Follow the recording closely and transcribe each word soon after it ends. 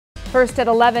First at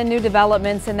 11, new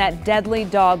developments in that deadly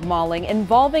dog mauling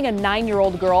involving a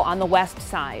 9-year-old girl on the west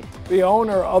side. The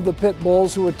owner of the pit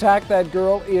bulls who attacked that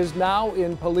girl is now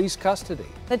in police custody.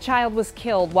 The child was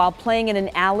killed while playing in an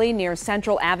alley near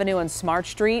Central Avenue and Smart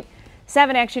Street.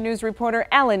 7 Action News reporter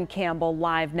Alan Campbell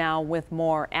live now with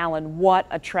more. Alan, what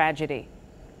a tragedy.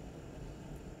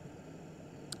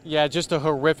 Yeah, just a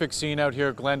horrific scene out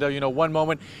here, Glenda. You know, one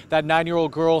moment, that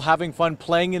 9-year-old girl having fun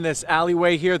playing in this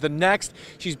alleyway here. The next,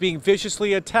 she's being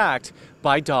viciously attacked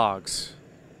by dogs.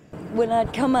 When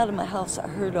I'd come out of my house, I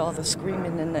heard all the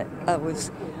screaming and I was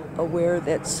aware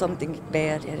that something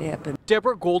bad had happened.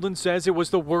 Deborah Golden says it was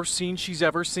the worst scene she's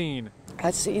ever seen. I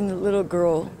seen the little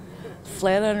girl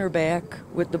flat on her back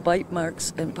with the bite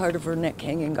marks and part of her neck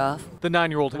hanging off. The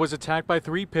 9-year-old was attacked by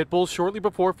 3 pit bulls shortly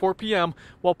before 4 p.m.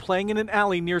 while playing in an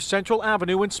alley near Central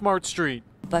Avenue and Smart Street.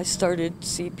 I started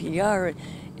CPR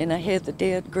and I had the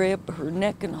dad grab her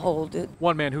neck and hold it.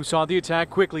 One man who saw the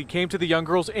attack quickly came to the young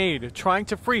girl's aid, trying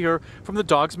to free her from the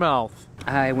dog's mouth.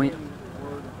 I went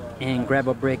and grabbed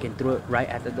a brick and threw it right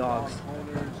at the dogs.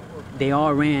 They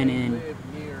all ran and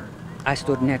I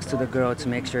stood next to the girl to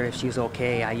make sure if she was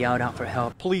okay. I yelled out for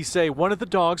help. Police say one of the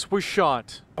dogs was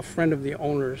shot. A friend of the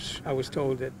owner's, I was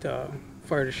told, that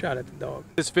fired a shot at the dog.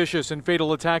 This vicious and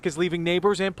fatal attack is leaving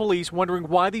neighbors and police wondering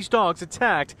why these dogs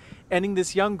attacked, ending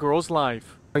this young girl's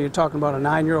life. You're talking about a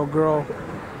 9-year-old girl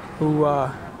who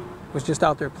was just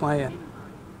out there playing,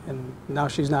 and now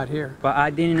she's not here. But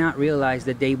I did not realize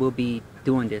that they will be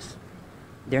doing this.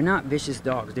 They're not vicious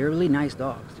dogs. They're really nice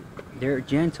dogs. They're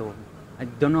gentle. I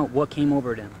don't know what came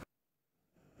over them.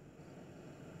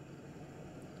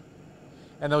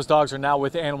 And those dogs are now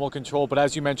with animal control. But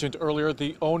as you mentioned earlier,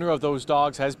 the owner of those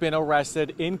dogs has been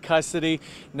arrested in custody.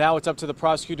 Now it's up to the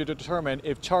prosecutor to determine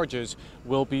if charges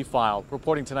will be filed.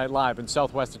 Reporting tonight live in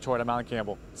Southwest Detroit, I'm Alan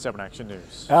Campbell, 7 Action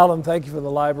News. Alan, thank you for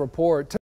the live report.